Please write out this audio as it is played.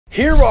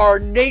Here are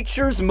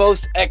nature's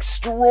most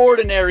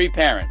extraordinary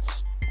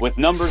parents. With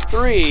number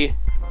 3,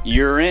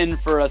 you're in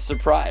for a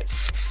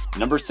surprise.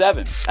 Number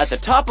 7. At the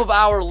top of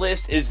our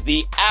list is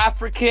the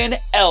African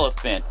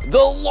elephant, the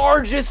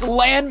largest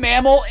land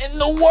mammal in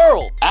the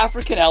world.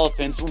 African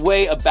elephants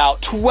weigh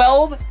about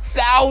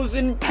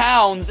 12,000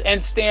 pounds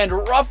and stand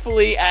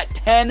roughly at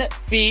 10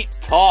 feet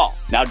tall.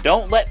 Now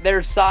don't let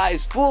their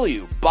size fool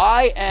you.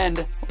 By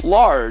and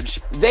large,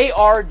 they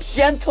are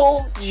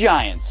gentle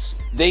giants.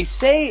 They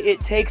say it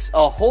takes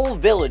a whole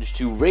village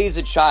to raise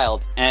a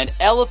child, and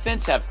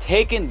elephants have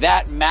taken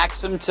that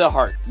maxim to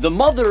heart. The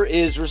mother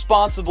is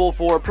responsible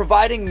for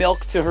providing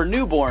milk to her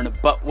newborn,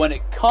 but when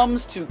it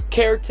comes to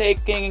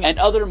caretaking and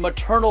other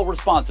maternal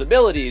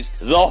responsibilities,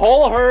 the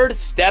whole herd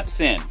steps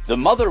in. The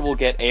mother will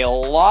get a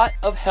lot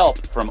of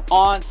help from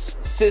aunts,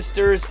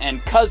 sisters,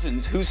 and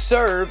cousins who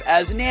serve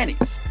as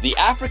nannies. The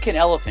African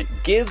elephant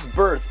gives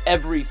birth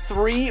every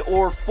 3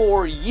 or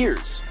 4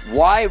 years.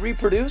 Why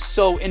reproduce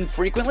so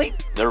infrequently?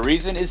 The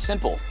reason is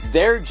simple.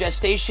 Their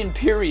gestation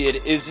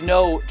period is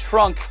no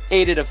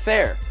truncated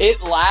affair.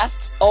 It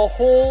lasts a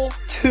whole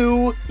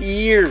 2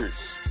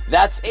 years.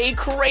 That's a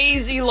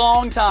crazy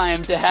long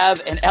time to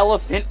have an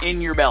elephant in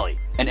your belly.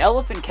 An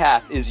elephant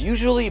calf is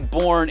usually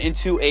born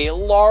into a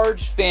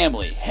large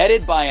family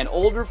headed by an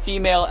older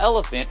female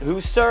elephant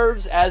who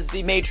serves as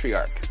the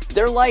matriarch.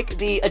 They're like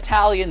the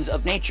Italians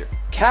of nature.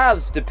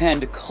 Calves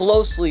depend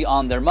closely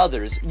on their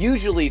mothers,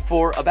 usually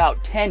for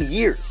about 10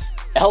 years.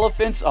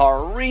 Elephants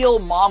are real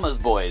mama's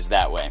boys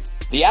that way.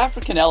 The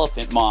African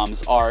elephant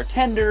moms are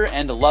tender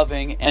and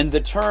loving, and the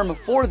term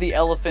for the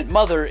elephant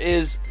mother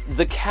is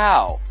the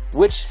cow,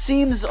 which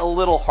seems a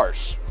little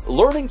harsh.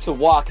 Learning to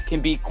walk can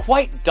be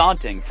quite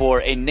daunting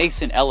for a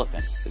nascent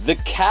elephant. The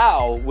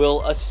cow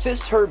will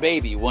assist her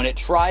baby when it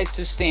tries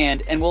to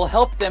stand and will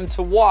help them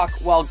to walk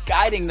while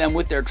guiding them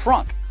with their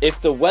trunk. If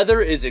the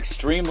weather is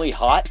extremely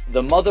hot,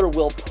 the mother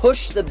will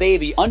push the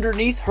baby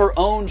underneath her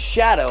own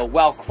shadow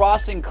while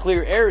crossing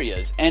clear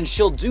areas, and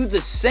she'll do the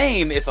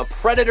same if a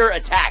predator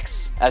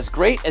attacks. As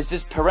great as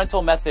this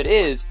parental method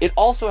is, it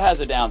also has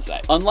a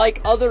downside.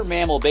 Unlike other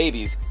mammal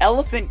babies,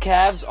 elephant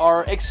calves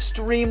are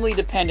extremely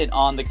dependent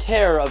on the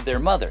care of their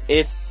mother.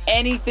 If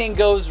anything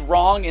goes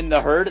wrong in the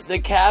herd, the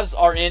calves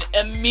are in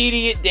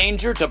immediate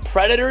danger to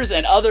predators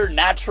and other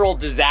natural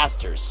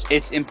disasters.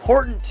 It's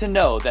important to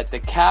know that the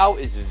cow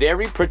is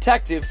very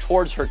protective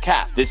towards her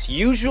calf. This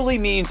usually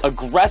means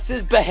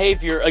aggressive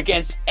behavior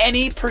against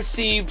any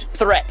perceived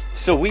threat.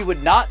 So we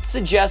would not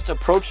suggest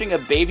approaching a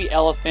baby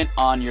elephant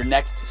on your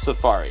next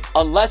safari,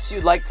 unless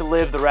you'd like to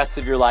live the rest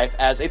of your life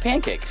as a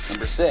pancake.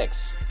 Number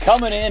 6.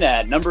 Coming in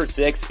at number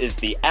 6 is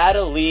the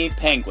Adelie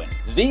penguin.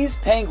 These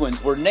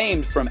penguins were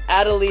named from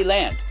Adelie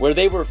Land, where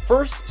they were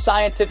first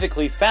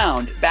scientifically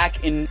found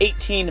back in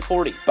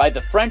 1840 by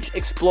the French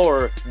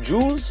explorer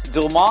Jules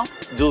Dumont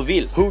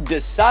d'Urville, who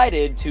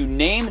decided to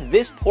name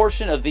this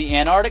portion of the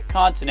Antarctic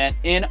continent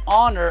in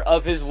honor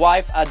of his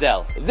wife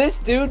Adele. This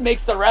dude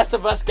makes the rest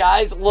of us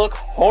guys look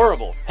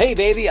horrible. Hey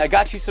baby, I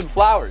got you some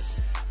flowers.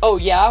 Oh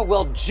yeah,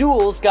 well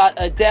Jules got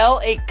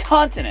Adele a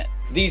continent.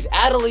 These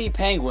Adelie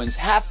penguins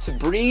have to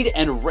breed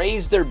and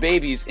raise their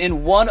babies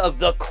in one of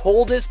the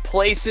coldest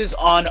places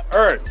on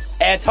Earth,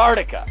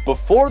 Antarctica.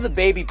 Before the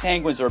baby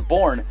penguins are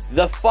born,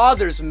 the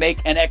fathers make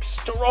an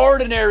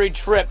extraordinary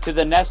trip to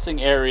the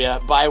nesting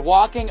area by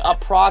walking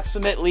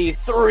approximately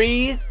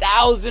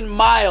 3,000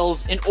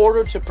 miles in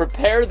order to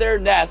prepare their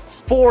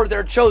nests for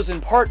their chosen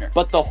partner.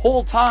 But the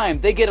whole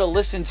time, they get to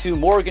listen to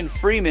Morgan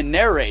Freeman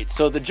narrate,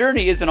 so the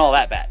journey isn't all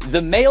that bad.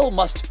 The male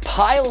must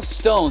pile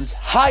stones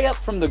high up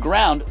from the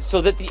ground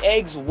so that the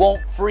eggs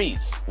won't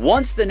freeze.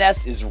 Once the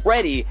nest is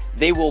ready,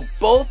 they will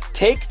both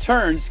take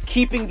turns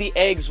keeping the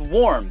eggs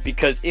warm,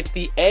 because if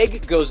the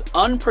egg goes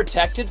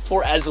unprotected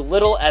for as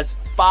little as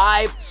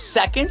 5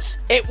 seconds,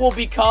 it will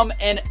become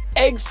an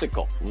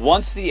eggsicle.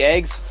 Once the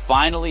eggs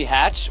finally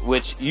hatch,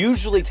 which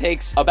usually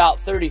takes about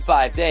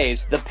 35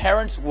 days, the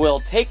parents will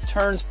take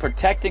turns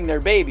protecting their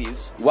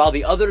babies while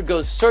the other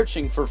goes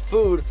searching for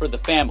food for the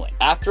family.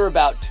 After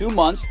about 2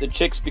 months, the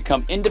chicks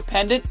become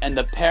independent and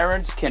the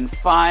parents can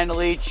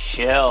finally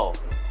chill.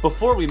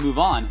 Before we move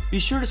on, be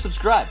sure to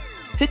subscribe.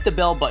 Hit the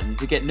bell button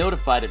to get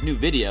notified of new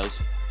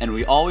videos, and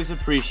we always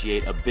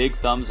appreciate a big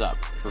thumbs up.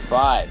 For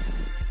 5.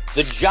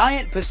 The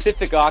giant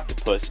Pacific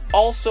octopus,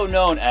 also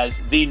known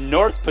as the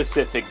North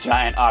Pacific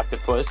giant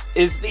octopus,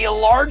 is the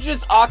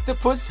largest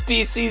octopus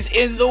species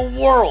in the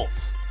world.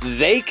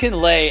 They can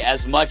lay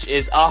as much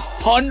as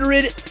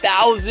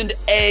 100,000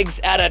 eggs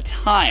at a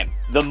time.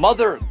 The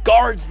mother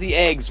guards the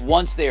eggs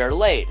once they are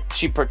laid.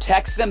 She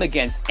protects them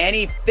against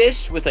any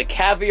fish with a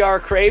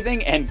caviar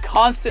craving and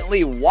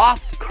constantly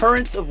wafts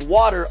currents of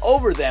water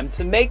over them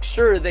to make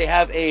sure they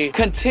have a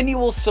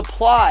continual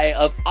supply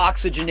of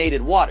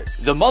oxygenated water.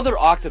 The mother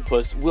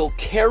octopus will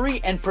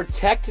carry and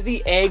protect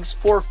the eggs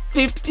for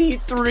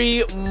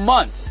 53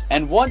 months.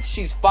 And once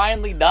she's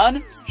finally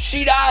done,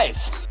 she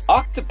dies.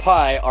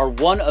 Octopi are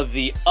one of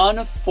the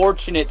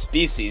unfortunate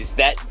species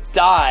that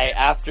die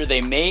after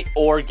they mate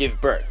or give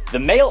birth. The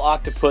male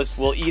octopus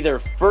will either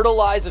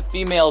fertilize a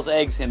female's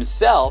eggs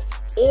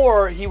himself,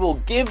 or he will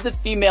give the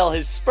female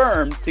his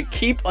sperm to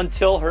keep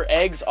until her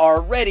eggs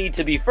are ready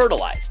to be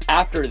fertilized.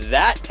 After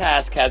that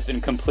task has been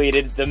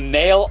completed, the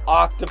male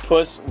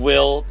octopus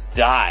will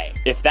die.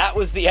 If that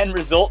was the end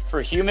result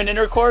for human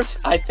intercourse,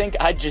 I think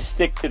I'd just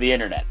stick to the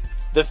internet.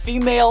 The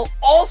female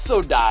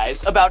also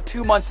dies about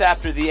 2 months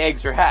after the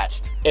eggs are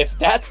hatched. If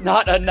that's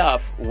not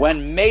enough,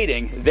 when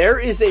mating, there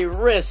is a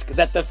risk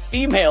that the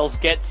females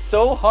get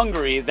so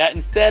hungry that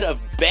instead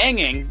of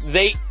banging,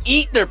 they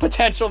eat their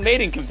potential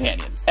mating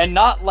companion. And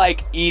not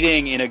like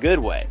eating in a good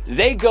way.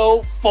 They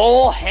go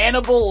full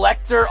Hannibal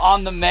Lecter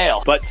on the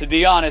male. But to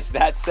be honest,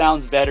 that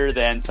sounds better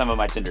than some of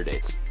my Tinder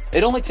dates.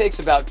 It only takes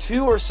about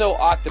 2 or so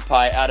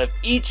octopi out of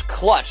each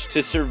clutch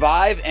to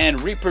survive and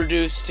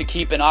reproduce to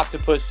keep an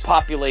octopus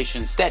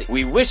population steady.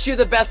 We wish you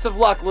the best of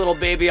luck, little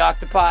baby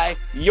octopi.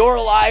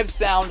 Your lives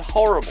sound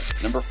horrible.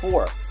 Number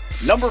 4.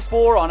 Number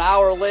 4 on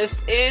our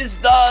list is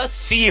the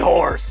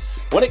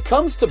seahorse. When it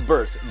comes to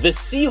birth, the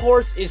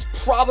seahorse is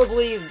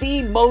probably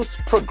the most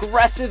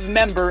progressive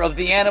member of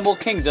the animal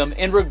kingdom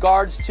in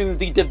regards to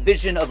the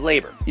division of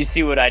labor. You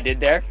see what I did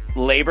there?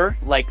 Labor,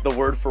 like the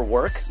word for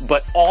work,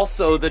 but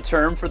also the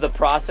term for the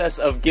process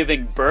of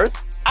giving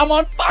birth. I'm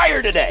on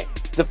fire today!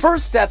 The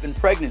first step in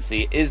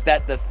pregnancy is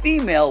that the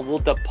female will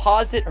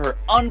deposit her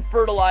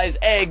unfertilized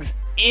eggs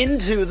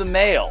into the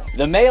male.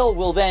 The male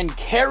will then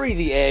carry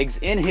the eggs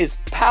in his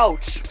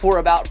pouch for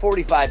about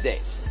 45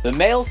 days. The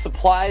male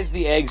supplies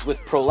the eggs with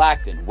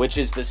prolactin, which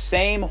is the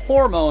same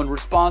hormone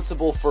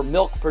responsible for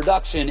milk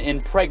production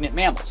in pregnant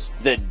mammals.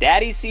 The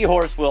daddy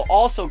seahorse will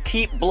also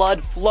keep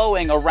blood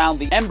flowing around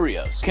the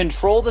embryos,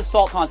 control the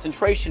salt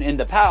concentration in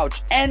the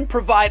pouch, and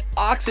provide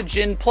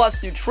oxygen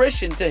plus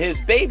nutrition to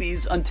his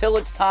babies until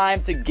it's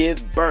time to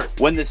give birth.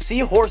 When the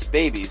seahorse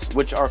babies,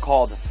 which are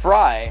called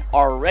fry,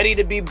 are ready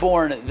to be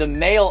born, the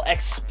male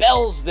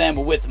expels them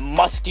with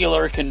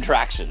muscular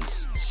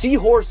contractions.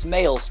 Seahorse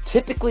males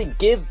typically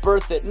give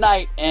birth at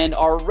night and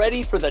are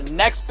ready for the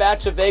next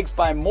batch of eggs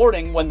by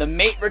morning when the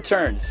mate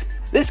returns.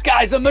 This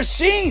guy's a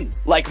machine!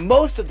 Like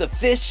most of the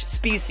fish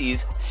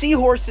species,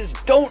 seahorses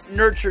don't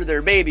nurture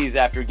their babies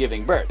after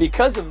giving birth.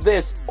 Because of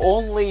this,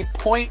 only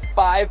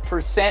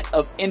 0.5%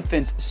 of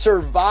infants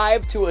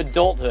survive to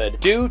adulthood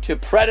due to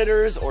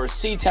predators or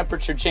sea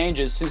temperature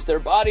changes, since their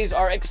bodies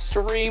are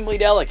extremely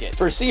delicate.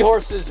 For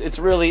seahorses, it's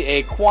really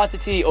a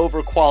quantity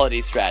over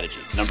quality strategy.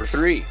 Number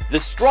 3. The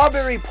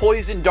strawberry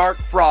poison dart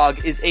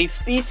frog is a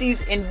species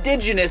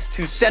indigenous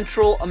to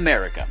Central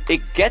America.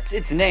 It gets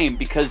its name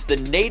because the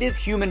native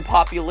human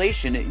population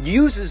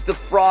uses the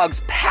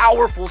frog's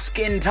powerful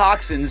skin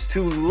toxins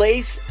to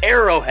lace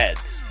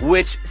arrowheads,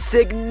 which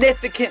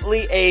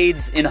significantly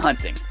aids in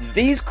hunting.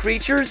 These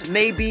creatures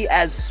may be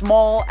as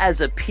small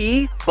as a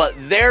pea, but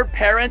their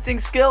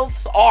parenting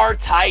skills are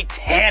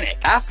titanic.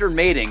 After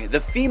mating, the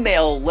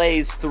female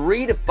lays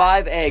 3 to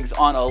 5 eggs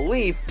on a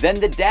leaf, then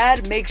the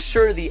dad makes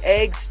sure the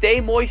eggs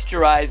stay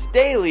moisturized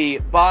daily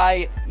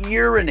by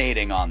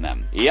urinating on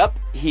them. Yep,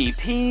 he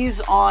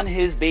pees on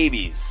his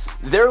babies.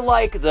 They're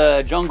like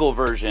the jungle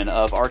version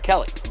of R.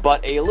 Kelly,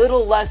 but a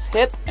little less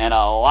hip and a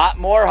lot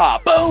more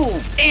hop.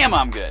 Boom! Damn,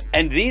 I'm good.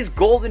 And these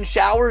golden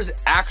showers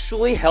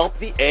actually help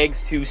the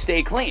eggs to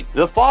stay clean.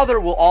 The father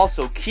will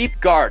also keep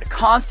guard,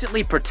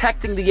 constantly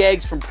protecting the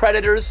eggs from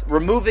predators,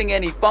 removing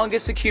any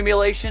fungus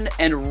accumulation,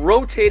 and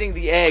rotating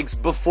the eggs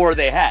before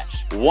they hatch.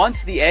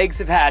 Once the eggs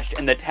have hatched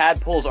and the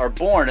tadpoles are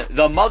born,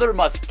 the mother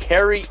must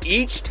carry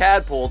each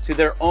tadpole to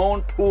their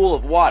own pool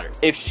of water.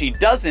 If she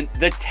doesn't,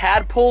 the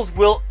tadpoles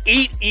will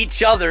eat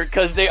each other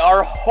because they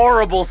are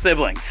horrible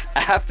siblings.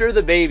 After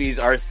the babies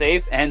are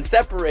safe and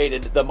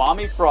separated, the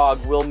mommy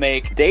frog will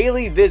make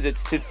daily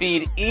visits to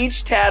feed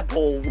each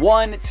tadpole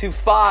 1 to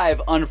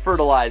 5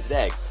 unfertilized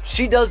eggs.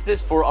 She does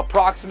this for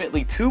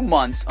approximately 2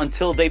 months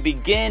until they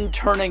begin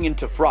turning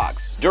into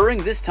frogs. During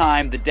this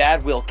time, the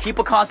dad will keep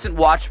a constant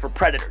watch for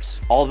predators.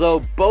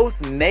 Although both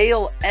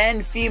male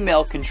and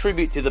female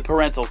contribute to the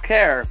parental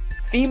care,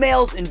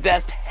 females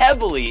invest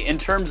heavily in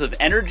terms of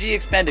energy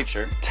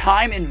expenditure,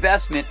 time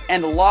investment,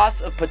 and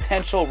loss of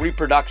potential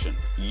reproduction.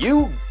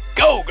 You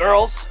go,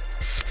 girls!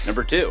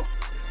 Number 2.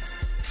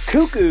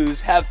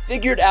 Cuckoos have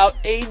figured out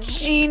a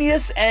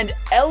genius and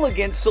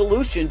elegant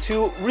solution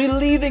to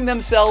relieving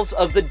themselves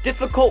of the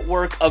difficult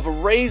work of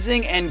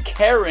raising and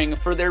caring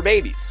for their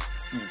babies.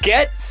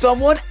 Get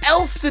someone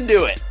else to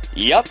do it!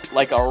 Yup,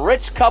 like a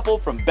rich couple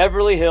from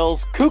Beverly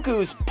Hills,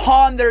 cuckoos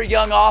pawn their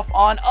young off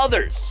on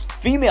others.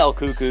 Female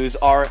cuckoos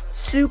are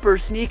super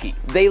sneaky.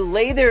 They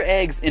lay their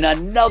eggs in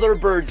another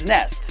bird's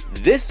nest.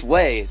 This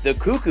way, the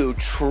cuckoo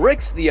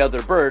tricks the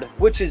other bird,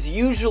 which is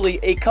usually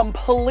a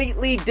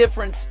completely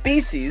different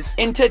species,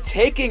 into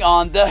taking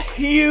on the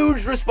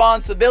huge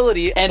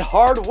responsibility and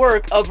hard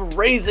work of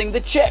raising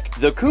the chick.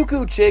 The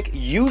cuckoo chick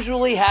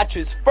usually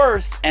hatches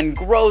first and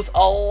grows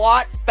a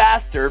lot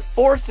faster,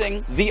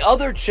 forcing the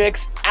other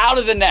chicks out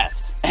of the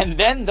nest. and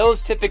then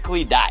those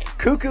typically die.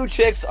 Cuckoo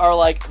chicks are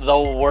like the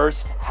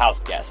worst house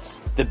guests.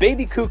 The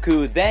baby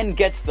cuckoo then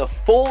gets the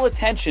full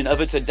attention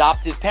of its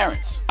adoptive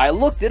parents. I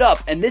looked it up,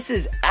 and this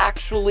is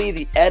actually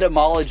the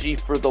etymology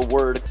for the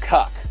word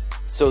cuck.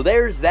 So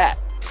there's that.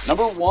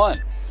 Number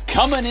 1.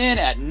 Coming in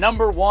at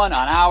number 1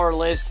 on our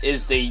list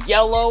is the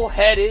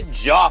yellow-headed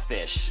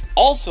jawfish,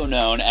 also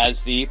known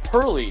as the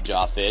pearly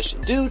jawfish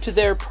due to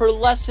their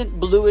pearlescent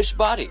bluish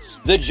bodies.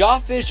 The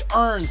jawfish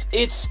earns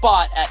its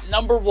spot at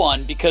number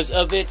 1 because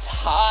of its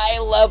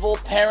high-level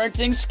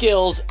parenting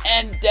skills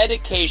and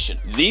dedication.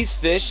 These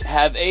fish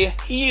have a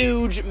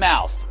huge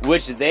mouth,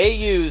 which they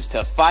use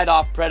to fight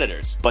off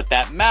predators. But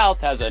that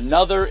mouth has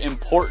another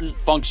important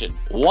function.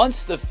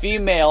 Once the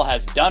female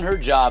has done her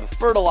job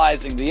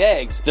fertilizing the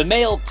eggs, the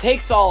male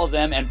takes all of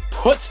them and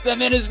puts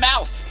them in his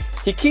mouth.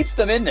 He keeps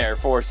them in there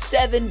for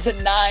 7 to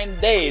 9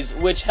 days,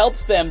 which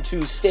helps them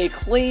to stay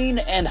clean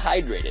and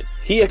hydrated.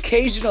 He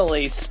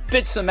occasionally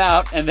spits them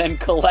out and then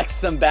collects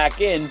them back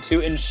in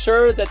to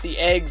ensure that the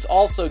eggs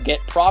also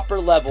get proper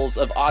levels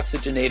of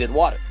oxygenated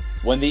water.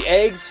 When the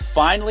eggs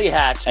finally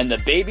hatch and the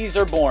babies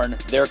are born,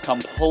 they're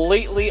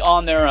completely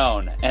on their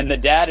own, and the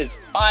dad is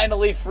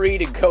finally free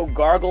to go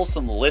gargle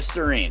some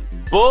Listerine.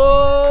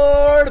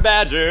 Bored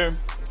badger.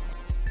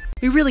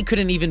 We really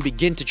couldn't even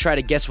begin to try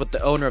to guess what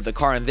the owner of the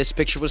car in this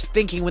picture was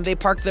thinking when they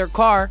parked their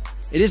car.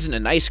 It isn't a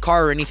nice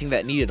car or anything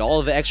that needed all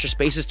of the extra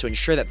spaces to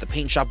ensure that the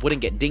paint shop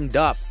wouldn't get dinged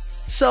up.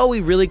 So we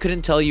really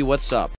couldn't tell you what's up.